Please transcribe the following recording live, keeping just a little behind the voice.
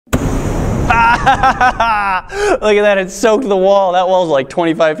at that, it soaked the wall. That wall's like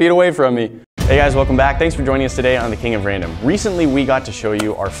 25 feet away from me. Hey guys, welcome back. Thanks for joining us today on The King of Random. Recently we got to show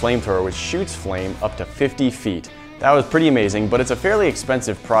you our flamethrower, which shoots flame up to 50 feet. That was pretty amazing, but it's a fairly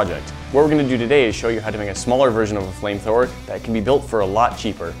expensive project. What we're going to do today is show you how to make a smaller version of a flamethrower that can be built for a lot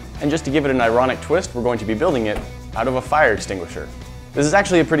cheaper. And just to give it an ironic twist, we're going to be building it out of a fire extinguisher. This is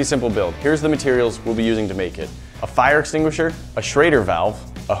actually a pretty simple build. Here's the materials we'll be using to make it. A fire extinguisher, a Schrader valve,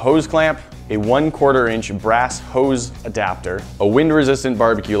 a hose clamp, a 1/4 inch brass hose adapter, a wind-resistant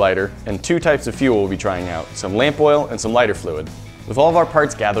barbecue lighter, and 2 types of fuel we'll be trying out, some lamp oil and some lighter fluid. With all of our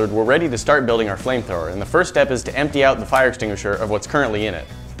parts gathered, we're ready to start building our flamethrower, and the first step is to empty out the fire extinguisher of what's currently in it.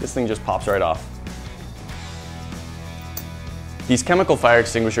 This thing just pops right off. These chemical fire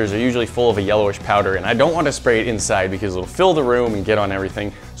extinguishers are usually full of a yellowish powder, and I don't want to spray it inside because it'll fill the room and get on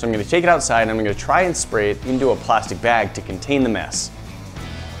everything. So I'm going to take it outside and I'm going to try and spray it into a plastic bag to contain the mess.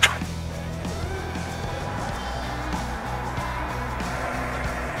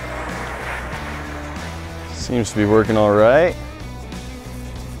 Seems to be working all right.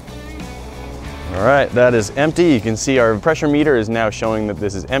 All right, that is empty. You can see our pressure meter is now showing that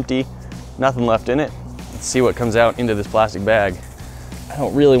this is empty. Nothing left in it. Let's see what comes out into this plastic bag. I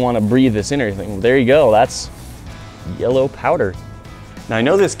don't really want to breathe this in or anything. There you go, that's yellow powder. Now I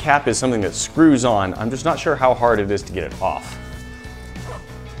know this cap is something that screws on. I'm just not sure how hard it is to get it off.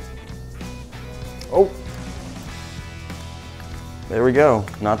 Oh, there we go.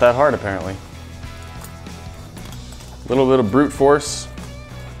 Not that hard apparently. A little bit of brute force,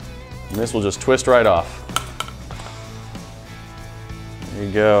 and this will just twist right off. There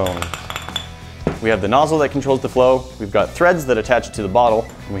you go. We have the nozzle that controls the flow, we've got threads that attach to the bottle,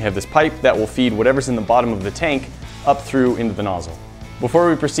 and we have this pipe that will feed whatever's in the bottom of the tank up through into the nozzle. Before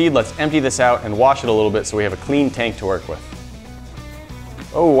we proceed, let's empty this out and wash it a little bit so we have a clean tank to work with.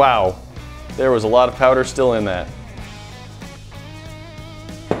 Oh wow, there was a lot of powder still in that.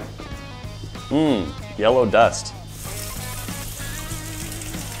 Yellow dust.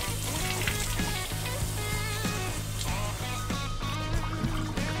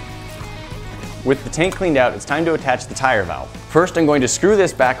 With the tank cleaned out, it's time to attach the tire valve. First, I'm going to screw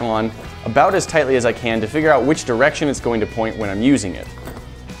this back on about as tightly as I can to figure out which direction it's going to point when I'm using it.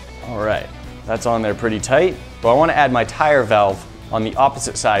 All right, that's on there pretty tight, but I want to add my tire valve on the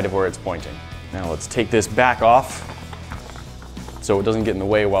opposite side of where it's pointing. Now let's take this back off so it doesn't get in the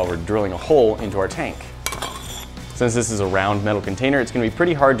way while we're drilling a hole into our tank. Since this is a round metal container, it's going to be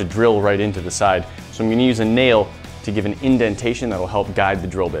pretty hard to drill right into the side, so I'm going to use a nail to give an indentation that will help guide the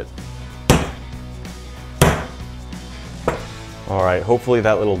drill bit. All right, hopefully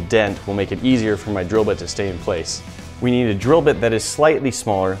that little dent will make it easier for my drill bit to stay in place. We need a drill bit that is slightly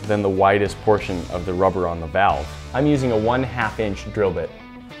smaller than the widest portion of the rubber on the valve. I'm using a 1/2 inch drill bit.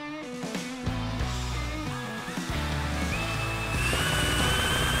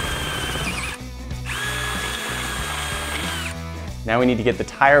 Now we need to get the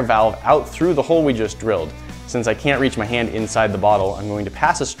tire valve out through the hole we just drilled. Since I can't reach my hand inside the bottle, I'm going to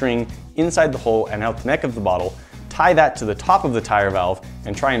pass a string inside the hole and out the neck of the bottle, tie that to the top of the tire valve,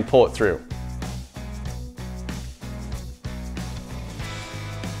 and try and pull it through.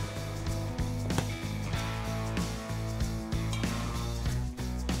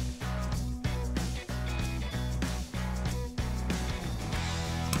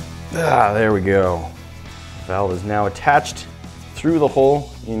 There we go. The valve is now attached through the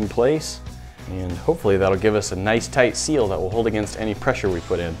hole in place, and hopefully that'll give us a nice tight seal that will hold against any pressure we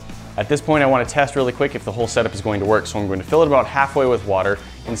put in. At this point I want to test really quick if the whole setup is going to work, so I'm going to fill it about halfway with water,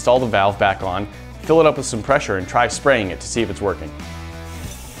 install the valve back on, fill it up with some pressure, and try spraying it to see if it's working.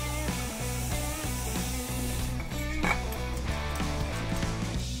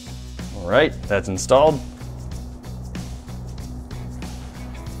 All right, that's installed.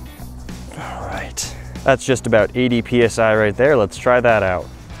 All right, that's just about 80 PSI right there. Let's try that out.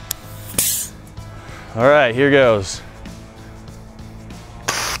 All right, here goes.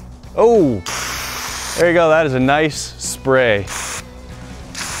 Oh, there you go, that is a nice spray.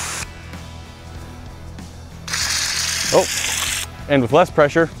 Oh, and with less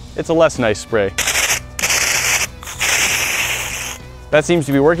pressure, it's a less nice spray. That seems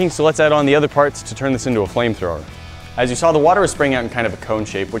to be working, so let's add on the other parts to turn this into a flamethrower. As you saw, the water was spraying out in kind of a cone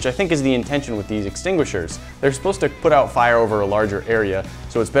shape, which I think is the intention with these extinguishers. They're supposed to put out fire over a larger area,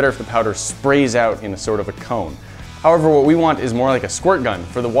 so it's better if the powder sprays out in a sort of a cone. However, what we want is more like a squirt gun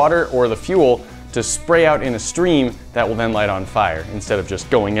for the water or the fuel to spray out in a stream that will then light on fire instead of just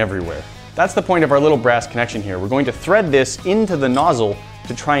going everywhere. That's the point of our little brass connection here. We're going to thread this into the nozzle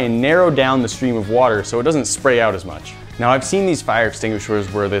to try and narrow down the stream of water so it doesn't spray out as much. Now I've seen these fire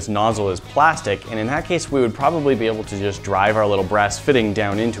extinguishers where this nozzle is plastic, and in that case we would probably be able to just drive our little brass fitting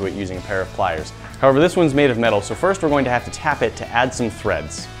down into it using a pair of pliers. However, this one's made of metal, so first we're going to have to tap it to add some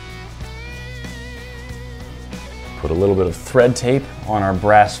threads. Put a little bit of thread tape on our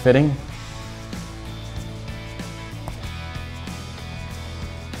brass fitting.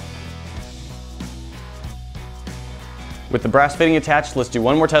 With the brass fitting attached, let's do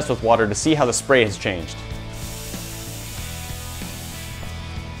one more test with water to see how the spray has changed.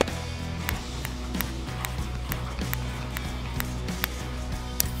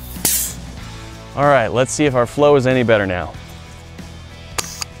 All right, let's see if our flow is any better now.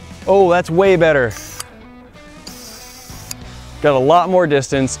 Oh, that's way better. Got a lot more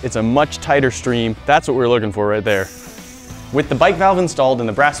distance. It's a much tighter stream. That's what we're looking for right there. With the bike valve installed and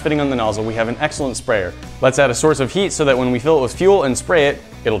the brass fitting on the nozzle, we have an excellent sprayer. Let's add a source of heat so that when we fill it with fuel and spray it,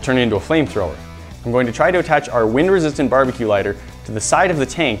 it'll turn into a flamethrower. I'm going to try to attach our wind-resistant barbecue lighter to the side of the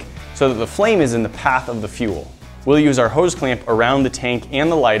tank so that the flame is in the path of the fuel. We'll use our hose clamp around the tank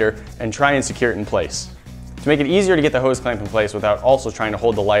and the lighter and try and secure it in place. To make it easier to get the hose clamp in place without also trying to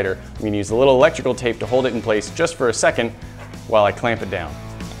hold the lighter, I'm going to use a little electrical tape to hold it in place just for a second while I clamp it down.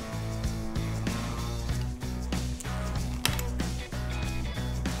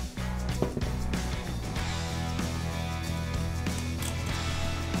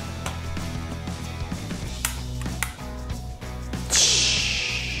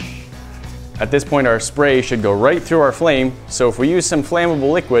 At this point, our spray should go right through our flame, so if we use some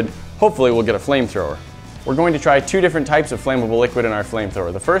flammable liquid, hopefully we'll get a flamethrower. We're going to try two different types of flammable liquid in our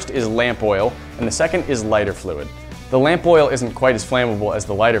flamethrower. The first is lamp oil, and the second is lighter fluid. The lamp oil isn't quite as flammable as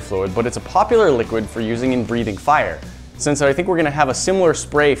the lighter fluid, but it's a popular liquid for using in breathing fire. Since I think we're going to have a similar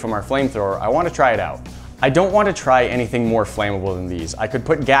spray from our flamethrower, I want to try it out. I don't want to try anything more flammable than these. I could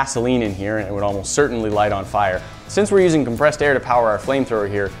put gasoline in here and it would almost certainly light on fire. Since we're using compressed air to power our flamethrower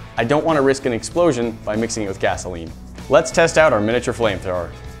here, I don't want to risk an explosion by mixing it with gasoline. Let's test out our miniature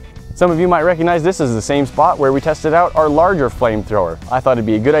flamethrower. Some of you might recognize this as the same spot where we tested out our larger flamethrower. I thought it'd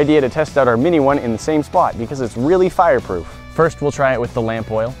be a good idea to test out our mini one in the same spot because it's really fireproof. First, we'll try it with the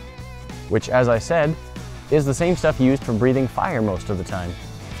lamp oil, which, as I said, is the same stuff used for breathing fire most of the time.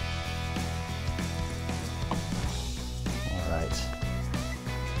 All right.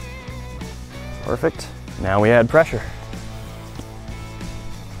 Perfect. Now we add pressure.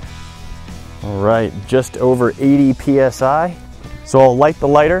 All right, just over 80 PSI. So I'll light the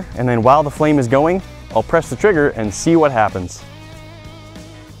lighter, and then while the flame is going, I'll press the trigger and see what happens.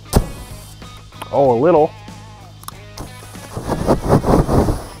 Oh, a little.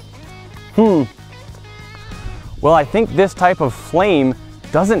 Well, I think this type of flame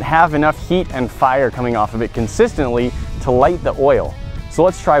doesn't have enough heat and fire coming off of it consistently to light the oil. So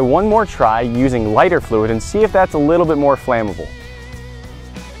let's try one more try using lighter fluid and see if that's a little bit more flammable.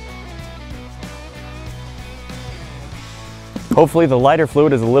 Hopefully the lighter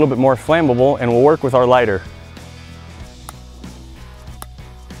fluid is a little bit more flammable and will work with our lighter.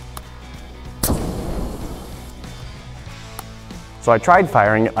 So I tried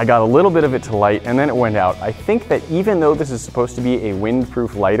firing it, I got a little bit of it to light, and then it went out. I think that even though this is supposed to be a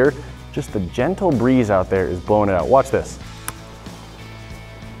windproof lighter, just the gentle breeze out there is blowing it out. Watch this.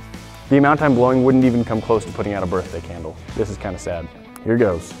 The amount I'm blowing wouldn't even come close to putting out a birthday candle. This is kind of sad. Here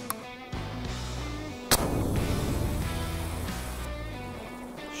goes.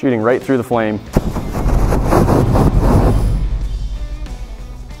 Shooting right through the flame.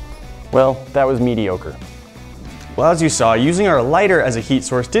 Well, that was mediocre. Well, as you saw, using our lighter as a heat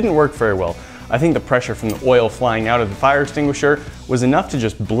source didn't work very well. I think the pressure from the oil flying out of the fire extinguisher was enough to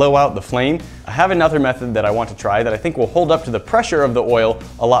just blow out the flame. I have another method that I want to try that I think will hold up to the pressure of the oil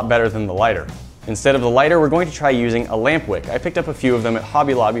a lot better than the lighter. Instead of the lighter, we're going to try using a lamp wick. I picked up a few of them at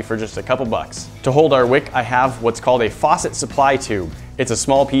Hobby Lobby for just a couple bucks. To hold our wick, I have what's called a faucet supply tube. It's a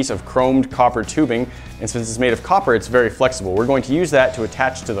small piece of chromed copper tubing, and since it's made of copper, it's very flexible. We're going to use that to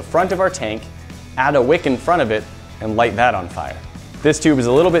attach to the front of our tank, add a wick in front of it, and light that on fire. This tube is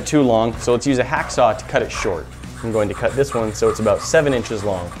a little bit too long, so let's use a hacksaw to cut it short. I'm going to cut this one so it's about 7 inches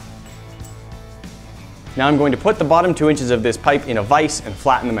long. Now I'm going to put the bottom 2 inches of this pipe in a vise and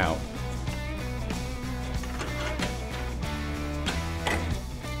flatten them out.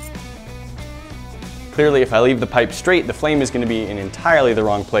 Clearly, if I leave the pipe straight, the flame is going to be in entirely the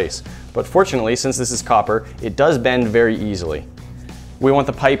wrong place. But fortunately, since this is copper, it does bend very easily. We want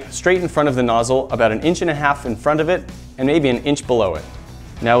the pipe straight in front of the nozzle, about 1.5 inches in front of it, and maybe 1 inch below it.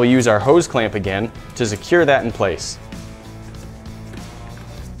 Now we'll use our hose clamp again to secure that in place.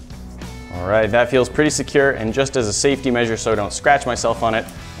 All right, that feels pretty secure, and just as a safety measure so I don't scratch myself on it,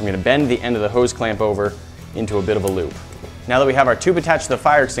 I'm going to bend the end of the hose clamp over into a bit of a loop. Now that we have our tube attached to the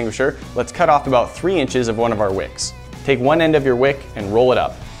fire extinguisher, let's cut off about 3 inches of one of our wicks. Take one end of your wick and roll it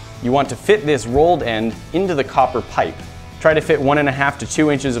up. You want to fit this rolled end into the copper pipe. Try to fit 1.5 to 2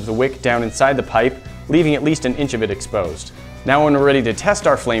 inches of the wick down inside the pipe, leaving at least an inch of it exposed. Now when we're ready to test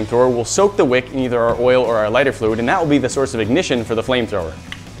our flamethrower, we'll soak the wick in either our oil or our lighter fluid, and that will be the source of ignition for the flamethrower.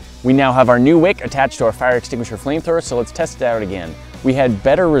 We now have our new wick attached to our fire extinguisher flamethrower, so let's test it out again. We had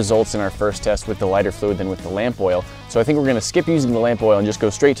better results in our first test with the lighter fluid than with the lamp oil, so I think we're going to skip using the lamp oil and just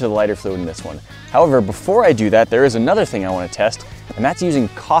go straight to the lighter fluid in this one. However, before I do that, there is another thing I want to test, and that's using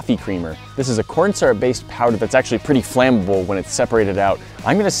coffee creamer. This is a cornstarch based powder that's actually pretty flammable when it's separated out.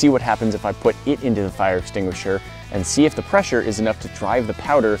 I'm going to see what happens if I put it into the fire extinguisher and see if the pressure is enough to drive the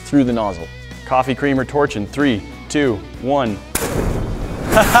powder through the nozzle. Coffee creamer torch in 3, 2, 1.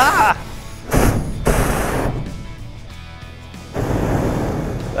 Ha-ha!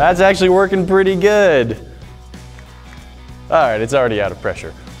 That's actually working pretty good. All right, it's already out of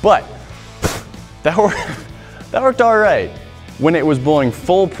pressure, but that worked all right. When it was blowing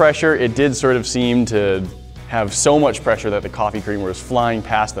full pressure, it did sort of seem to have so much pressure that the coffee creamer was flying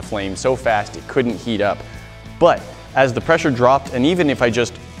past the flame so fast it couldn't heat up. But as the pressure dropped, and even if I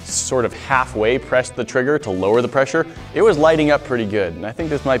just sort of halfway pressed the trigger to lower the pressure, it was lighting up pretty good. And I think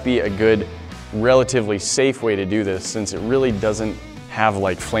this might be a good, relatively safe way to do this, since it really doesn't have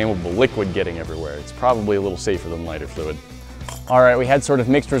like flammable liquid getting everywhere. It's probably a little safer than lighter fluid. All right, we had sort of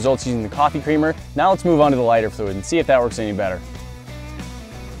mixed results using the coffee creamer. Now let's move on to the lighter fluid and see if that works any better.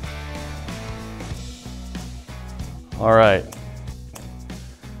 All right.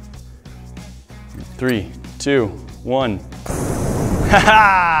 3, 2, 1.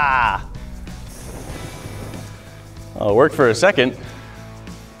 Ha-ha! Oh, it worked for a second.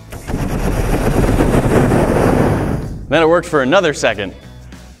 Then it worked for another second.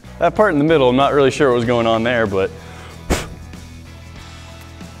 That part in the middle, I'm not really sure what was going on there, but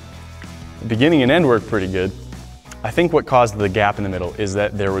the beginning and end worked pretty good. I think what caused the gap in the middle is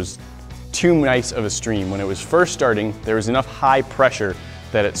that there was too nice of a stream. When it was first starting, there was enough high pressure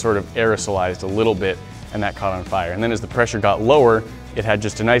that it sort of aerosolized a little bit, and that caught on fire. And then as the pressure got lower, it had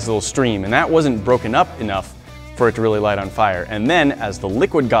just a nice little stream, and that wasn't broken up enough for it to really light on fire. And then as the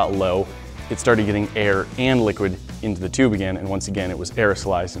liquid got low, it started getting air and liquid into the tube again, and once again it was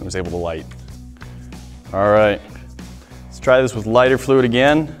aerosolized and it was able to light. All right, let's try this with lighter fluid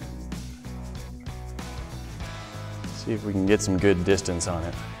again. See if we can get some good distance on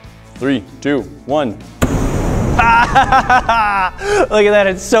it. 3, 2, 1. Look at that,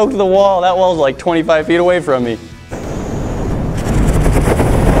 it soaked the wall. That wall's like 25 feet away from me.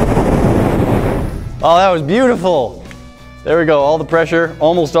 Oh, that was beautiful. There we go, all the pressure,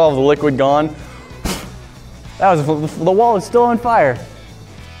 almost all of the liquid gone. The wall is still on fire.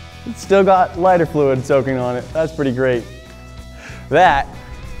 It's still got lighter fluid soaking on it. That's pretty great. That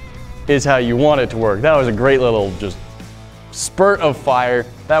is how you want it to work. That was a great little just spurt of fire.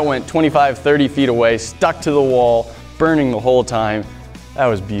 That went 25, 30 feet away, stuck to the wall, burning the whole time. That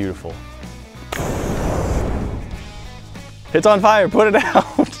was beautiful. It's on fire, put it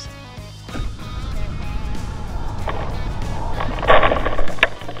out.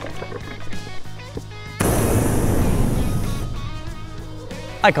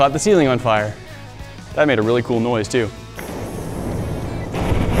 I caught the ceiling on fire. That made a really cool noise too.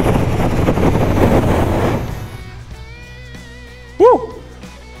 Woo! Well,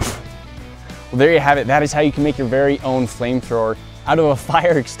 there you have it. That is how you can make your very own flamethrower out of a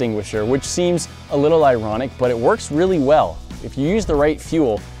fire extinguisher, which seems a little ironic, but it works really well. If you use the right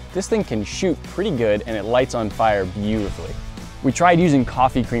fuel, this thing can shoot pretty good and it lights on fire beautifully. We tried using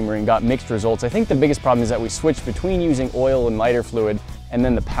coffee creamer and got mixed results. I think the biggest problem is that we switched between using oil and lighter fluid and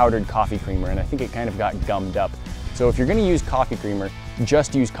then the powdered coffee creamer, and I think it kind of got gummed up. So if you're gonna use coffee creamer,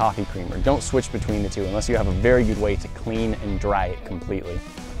 just use coffee creamer. Don't switch between the two unless you have a very good way to clean and dry it completely.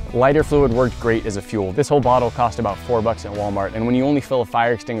 Lighter fluid worked great as a fuel. This whole bottle cost about $4 at Walmart, and when you only fill a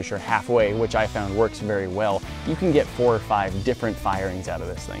fire extinguisher halfway, which I found works very well, you can get 4 or 5 different firings out of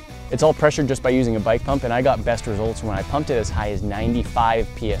this thing. It's all pressured just by using a bike pump, and I got best results when I pumped it as high as 95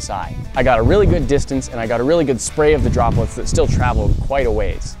 PSI. I got a really good distance, and I got a really good spray of the droplets that still traveled quite a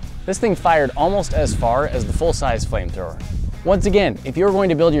ways. This thing fired almost as far as the full-size flamethrower. Once again, if you're going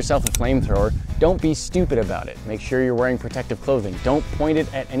to build yourself a flamethrower, don't be stupid about it. Make sure you're wearing protective clothing. Don't point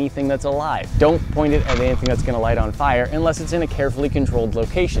it at anything that's alive. Don't point it at anything that's going to light on fire unless it's in a carefully controlled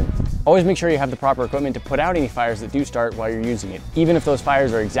location. Always make sure you have the proper equipment to put out any fires that do start while you're using it. Even if those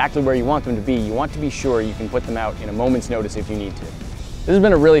fires are exactly where you want them to be, you want to be sure you can put them out in a moment's notice if you need to. This has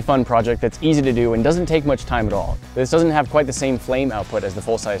been a really fun project that's easy to do and doesn't take much time at all. This doesn't have quite the same flame output as the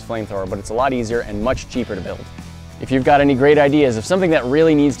full-size flamethrower, but it's a lot easier and much cheaper to build. If you've got any great ideas of something that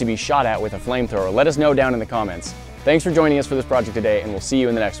really needs to be shot at with a flamethrower, let us know down in the comments. Thanks for joining us for this project today, and we'll see you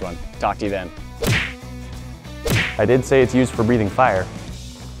in the next one. Talk to you then. I did say it's used for breathing fire.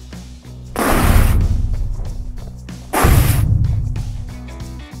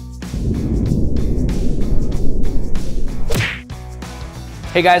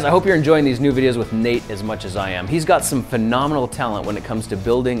 Hey guys, I hope you're enjoying these new videos with Nate as much as I am. He's got some phenomenal talent when it comes to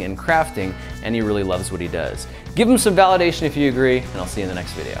building and crafting, and he really loves what he does. Give him some validation if you agree, and I'll see you in the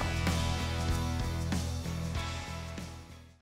next video.